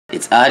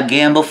It's Odd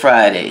Gamble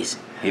Fridays.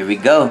 Here we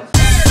go.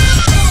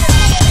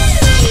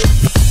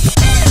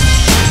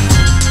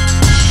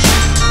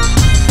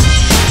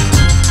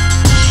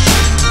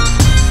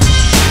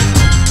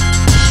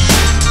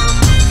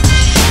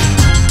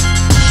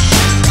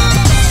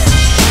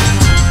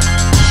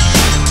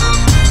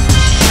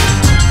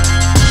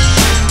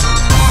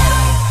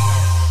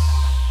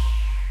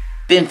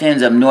 Fin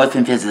fans up north,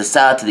 fin fans to the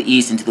south, to the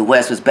east, and to the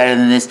west. What's better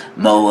than this?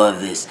 More of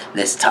this.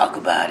 Let's talk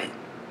about it.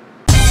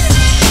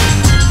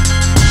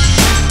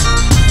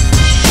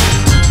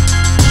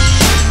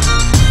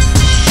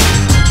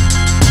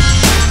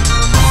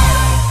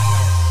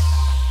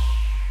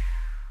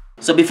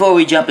 So before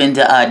we jump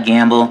into Odd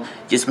Gamble,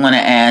 just want to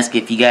ask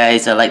if you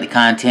guys like the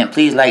content,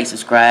 please like,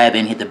 subscribe,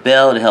 and hit the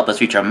bell to help us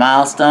reach our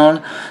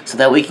milestone so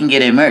that we can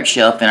get a merch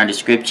shelf in our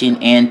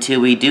description. And two,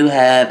 we do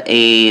have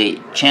a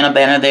channel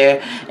banner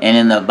there, and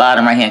in the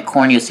bottom right hand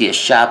corner you'll see a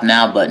shop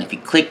now button. If you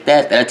click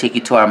that, that'll take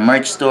you to our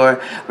merch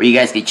store where you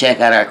guys can check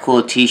out our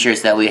cool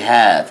t-shirts that we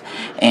have.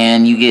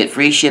 And you get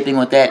free shipping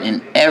with that,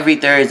 and every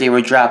Thursday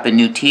we're dropping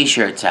new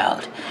t-shirts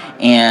out.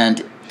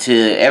 And to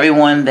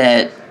everyone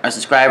that are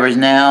subscribers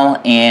now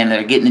and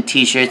are getting the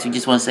t-shirts, we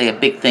just want to say a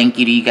big thank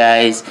you to you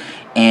guys,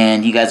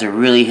 and you guys are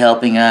really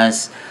helping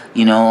us,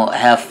 you know,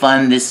 have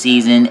fun this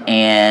season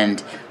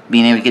and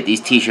being able to get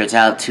these t-shirts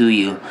out to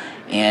you.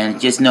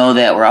 And just know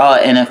that we're all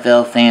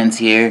NFL fans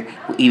here,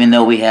 even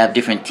though we have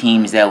different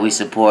teams that we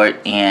support,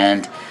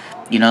 and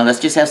you know, let's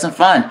just have some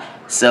fun.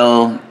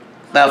 So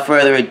without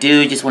further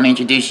ado, just want to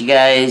introduce you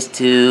guys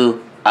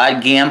to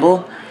Odd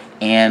Gamble,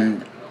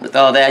 and with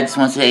all that, I just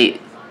want to say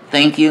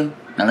thank you.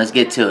 Now let's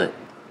get to it.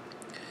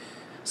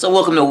 So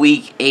welcome to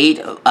week 8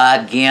 of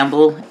Odd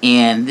Gamble,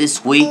 and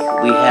this week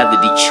we have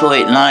the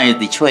Detroit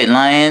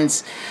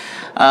Lions.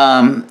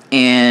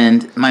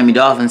 And Miami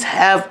Dolphins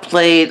have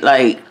played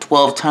like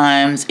 12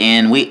 times,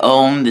 and we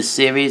own the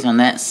series on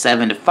that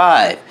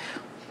 7-5.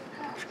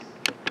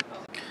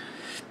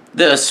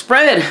 The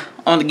spread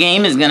on the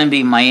game is going to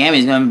be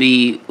Miami's going to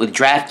be with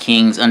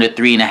DraftKings under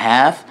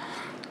 3.5.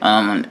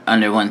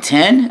 Under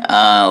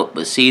 110.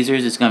 With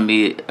Caesars, it's going to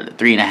be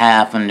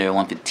 3.5 under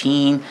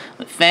 115.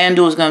 With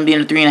FanDuel, it's going to be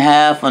under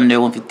 3.5 under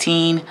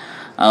 115.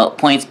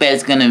 PointsBet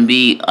is going to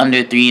be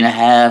under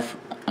 3.5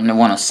 under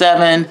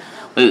 107.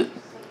 With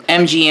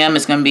MGM,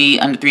 it's going to be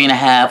under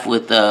 3.5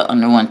 with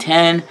under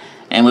 110.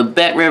 And with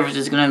BetRivers,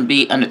 it's going to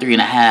be under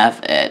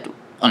 3.5 at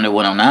under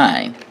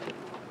 109.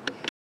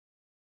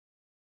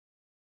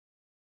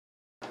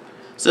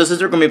 So since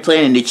we're going to be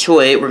playing in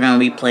Detroit, we're going to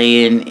be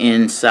playing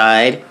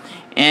inside.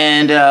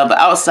 And but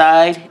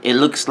outside, it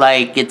looks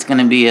like it's going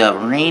to be a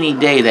rainy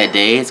day that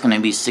day. It's going to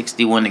be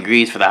 61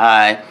 degrees for the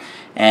high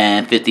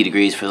and 50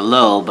 degrees for the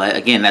low. But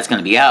again, that's going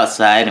to be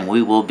outside, and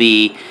we will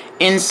be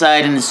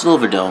inside in the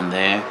Silverdome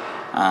there,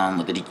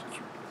 with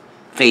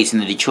facing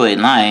the Detroit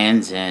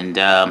Lions, and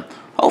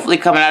hopefully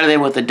coming out of there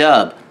with a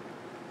dub.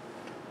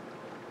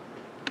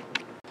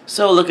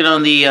 So looking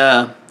on the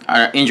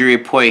our injury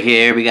report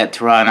here, we got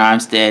Teron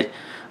Armstead.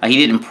 He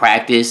didn't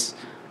practice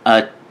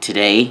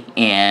today,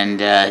 and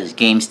his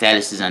game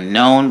status is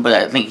unknown, but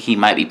I think he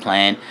might be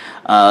playing.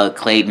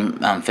 Clayton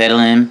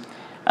Fedelin,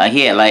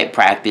 he had light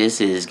practice.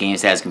 His game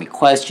status can be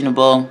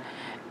questionable.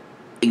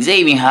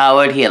 Xavier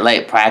Howard, he had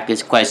light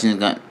practice.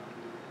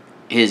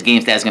 His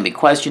game status going to be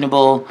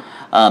questionable.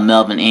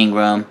 Melvin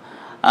Ingram,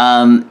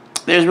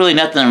 there's really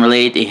nothing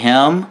related to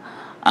him.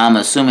 I'm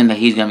assuming that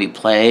he's going to be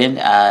playing.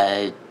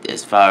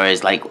 As far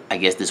as, like, I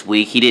guess this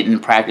week, he didn't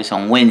practice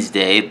on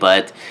Wednesday,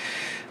 but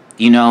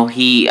you know,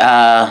 he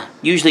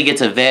usually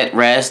gets a vet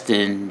rest,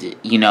 and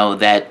you know,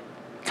 that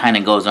kind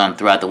of goes on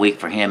throughout the week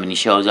for him, and he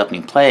shows up and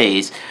he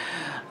plays.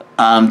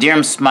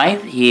 Jeremy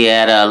Smythe, he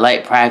had a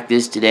light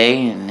practice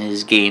today, and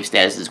his game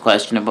status is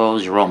questionable.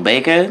 Jerome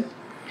Baker,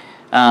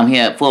 he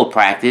had full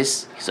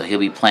practice, so he'll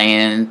be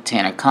playing.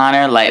 Tanner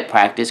Connor, light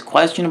practice,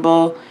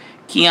 questionable.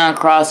 Keon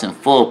Cross in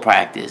full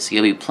practice,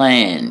 he'll be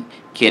playing.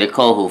 Kid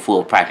Okohu,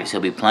 full practice, he'll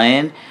be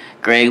playing.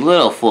 Greg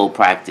Little, full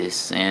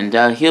practice, and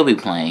he'll be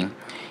playing.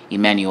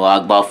 Emmanuel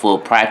Ogbah, full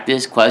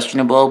practice,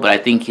 questionable, but I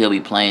think he'll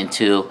be playing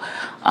too.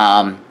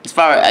 As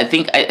far as I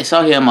think I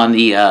saw him on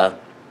the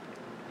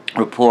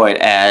report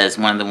as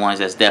one of the ones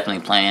that's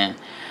definitely playing.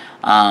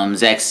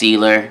 Zach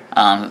Sealer,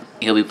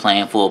 he'll be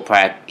playing full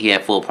practice. He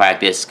had full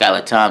practice.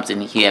 Skylar Thompson,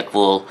 he had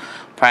full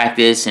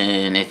practice,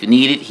 and if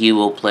needed, he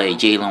will play.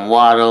 Jalen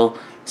Waddle,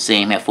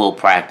 same, had full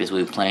practice.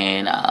 We'll be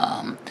playing.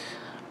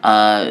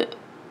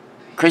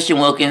 Christian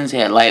Wilkins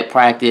had light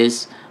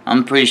practice.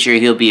 I'm pretty sure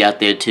he'll be out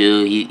there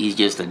too. He's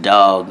just a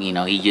dog, you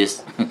know. He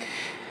just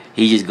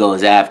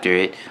goes after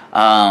it.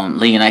 Leon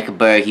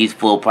Eichenberg, he's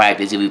full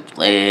practice. He'll be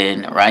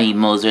playing. Raheem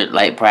Mostert,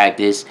 light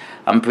practice.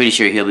 I'm pretty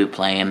sure he'll be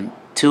playing.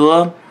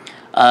 Tua,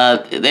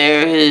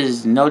 there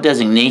is no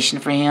designation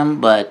for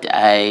him, but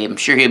I'm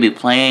sure he'll be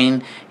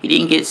playing. He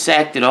didn't get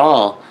sacked at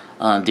all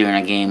during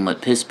our game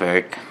with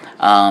Pittsburgh.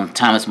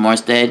 Thomas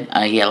Morstead,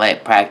 he had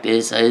light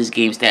practice. His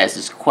game status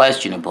is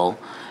questionable.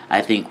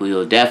 I think we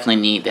will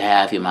definitely need to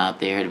have him out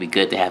there. It'd be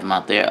good to have him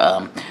out there.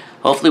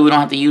 Hopefully we don't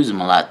have to use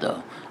him a lot,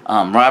 though.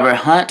 Robert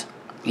Hunt,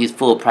 He's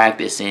full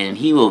practice, and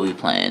he will be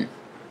playing.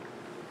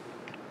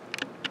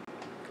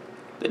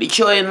 The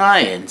Detroit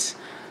Lions.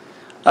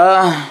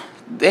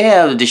 They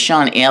have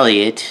Deshaun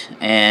Elliott,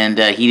 and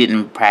he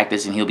didn't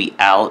practice, and he'll be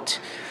out.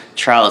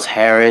 Charles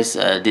Harris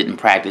didn't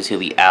practice, he'll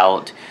be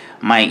out.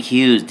 Mike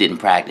Hughes didn't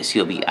practice,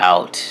 he'll be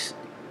out.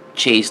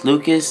 Chase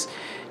Lucas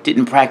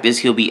didn't practice,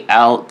 he'll be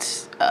out.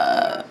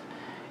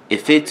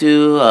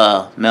 Ifitu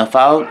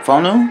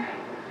Melfonu,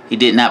 he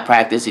did not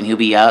practice, and he'll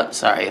be out.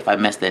 Sorry if I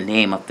messed that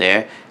name up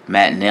there.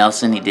 Matt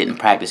Nelson, he didn't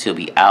practice, he'll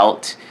be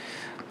out.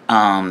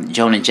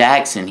 Jonah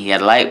Jackson, he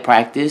had light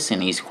practice,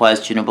 and he's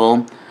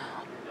questionable.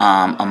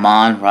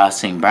 Amon-Ra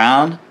St.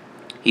 Brown,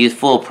 he is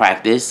full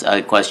practice,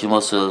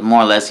 questionable, so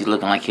more or less he's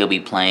looking like he'll be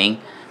playing.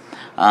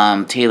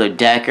 Taylor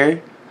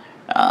Decker,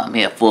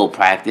 he had full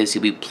practice,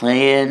 he'll be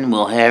playing.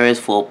 Will Harris,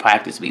 full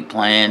practice, he'll be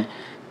playing.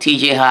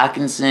 TJ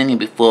Hawkinson, he'll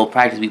be full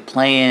practice, he'll be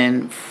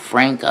playing.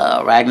 Frank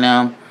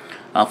Ragnar,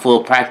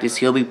 full practice,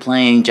 he'll be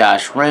playing.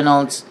 Josh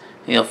Reynolds,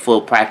 he'll full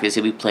practice,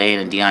 he'll be playing.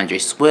 And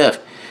DeAndre Swift,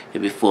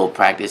 he'll be full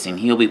practice, and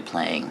he'll be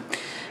playing.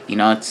 You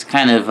know, it's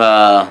kind of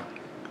a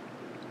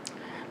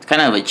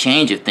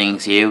change of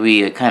things here.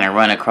 We kind of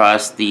run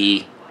across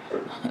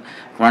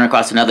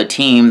another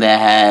team that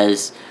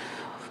has,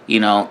 you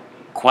know,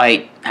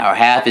 quite or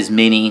half as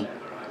many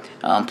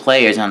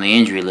players on the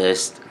injury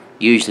list.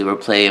 Usually we're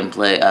playing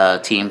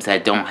teams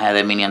that don't have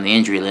that many on the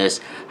injury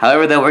list.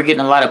 However, though, we're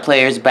getting a lot of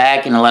players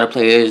back, and a lot of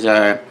players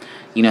are,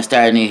 you know,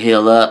 starting to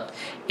heal up,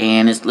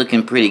 and it's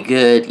looking pretty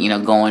good, you know,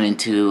 going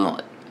into,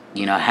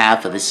 you know,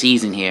 half of the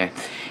season here.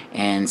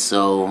 And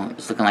so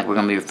it's looking like we're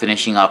going to be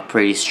finishing off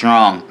pretty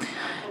strong.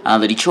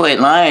 The Detroit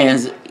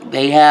Lions,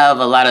 they have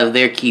a lot of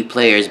their key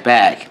players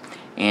back,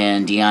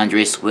 and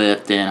DeAndre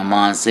Swift and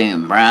Amon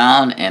St.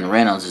 Brown and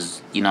Reynolds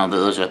is, you know,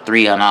 those are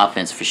three on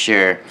offense for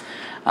sure.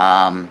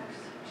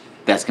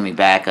 That's gonna be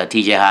back.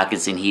 TJ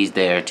Hawkinson, he's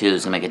there too.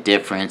 It's gonna make a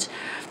difference.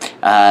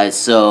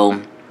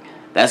 So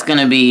that's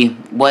gonna be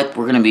what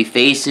we're gonna be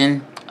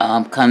facing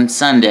come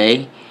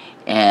Sunday,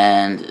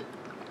 and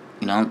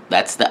you know,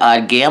 that's the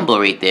odd gamble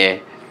right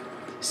there.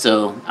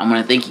 So I'm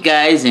gonna thank you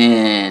guys,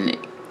 and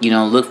you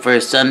know, look for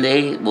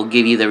Sunday. We'll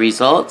give you the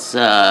results.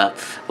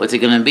 What's it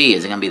going to be?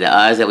 Is it going to be the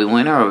odds that we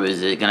win, or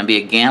is it going to be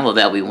a gamble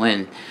that we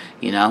win?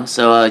 You know,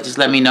 so just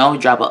let me know.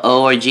 Drop a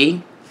O or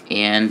G,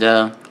 and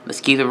let's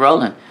keep it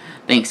rolling.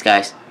 Thanks,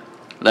 guys.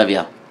 Love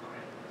y'all.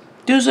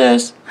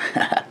 Deuces.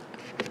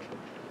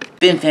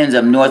 Fin fans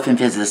up north, fin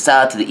fans to the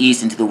south, to the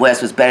east, and to the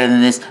west. What's better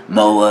than this?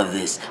 More of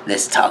this.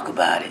 Let's talk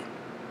about it.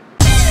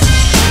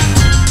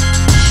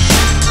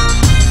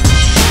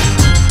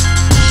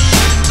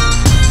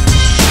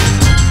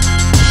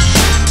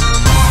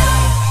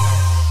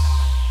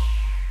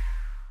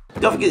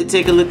 Don't forget to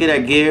take a look at our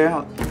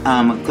gear.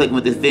 Click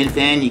with the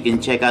FinFan. You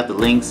can check out the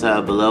links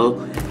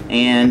below.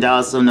 And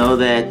also know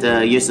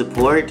that your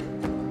support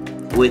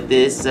with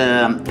this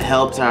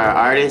helps our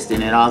artists,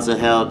 and it also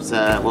helps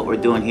what we're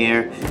doing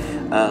here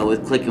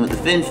with Clicking with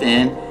the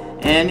FinFan.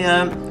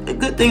 And a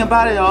good thing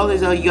about it all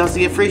is you also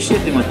get free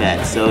shipping with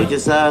that. So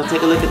just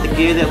take a look at the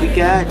gear that we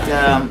got.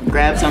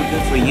 Grab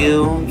something for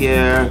you,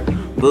 your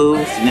boo,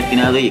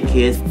 significant other, your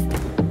kids.